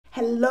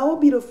Hello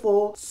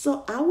beautiful.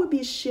 So I will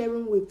be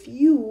sharing with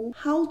you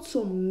how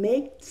to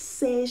make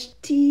sage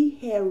tea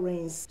hair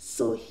rinse.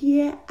 So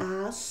here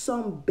are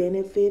some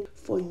benefits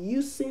for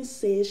using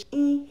sage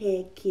in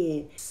hair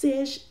care.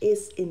 Sage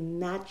is a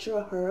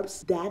natural herb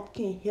that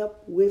can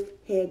help with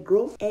hair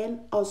growth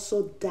and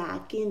also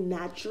darken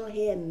natural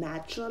hair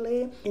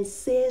naturally. And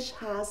sage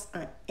has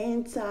an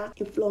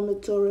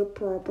anti-inflammatory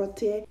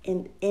property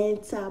and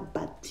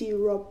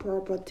anti-bacterial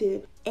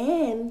property.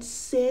 And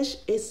sage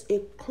is a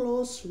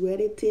close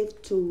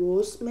relative to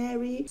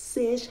rosemary.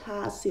 Sage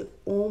has its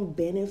own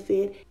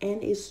benefit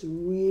and it's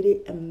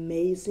really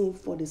amazing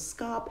for the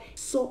scalp.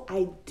 So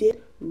I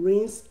did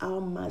rinse out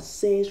my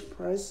sage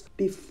first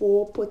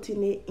before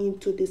putting it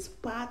into this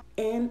pot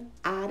and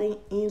adding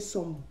in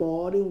some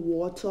boiling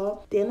water.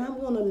 Then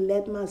I'm gonna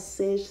let my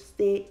sage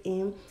stay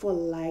in for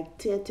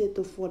like 30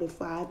 to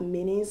 45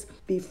 minutes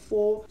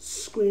before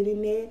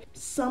screening it.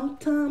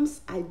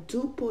 Sometimes I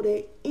do put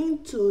it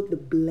into the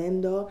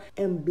blender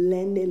and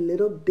blend a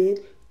little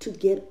bit to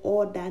get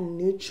all that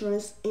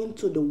nutrients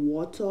into the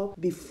water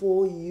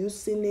before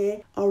using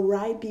it.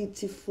 Alright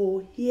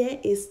beautiful, here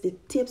is the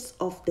tips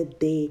of the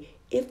day.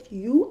 If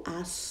you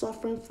are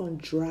suffering from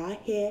dry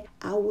hair,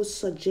 I would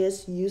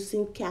suggest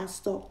using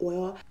castor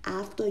oil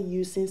after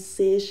using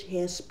sage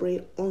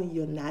hairspray on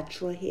your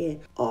natural hair.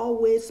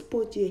 Always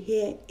put your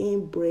hair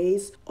in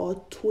braids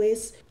or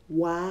twists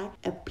while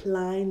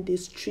applying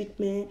this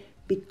treatment,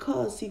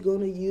 because you're going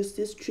to use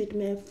this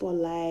treatment for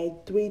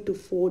like 3 to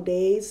 4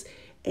 days.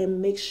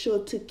 And make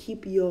sure to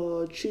keep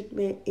your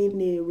treatment in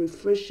the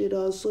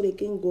refrigerator so they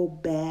can go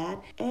bad.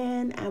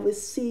 And I will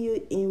see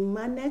you in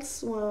my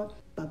next one.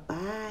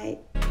 Bye-bye.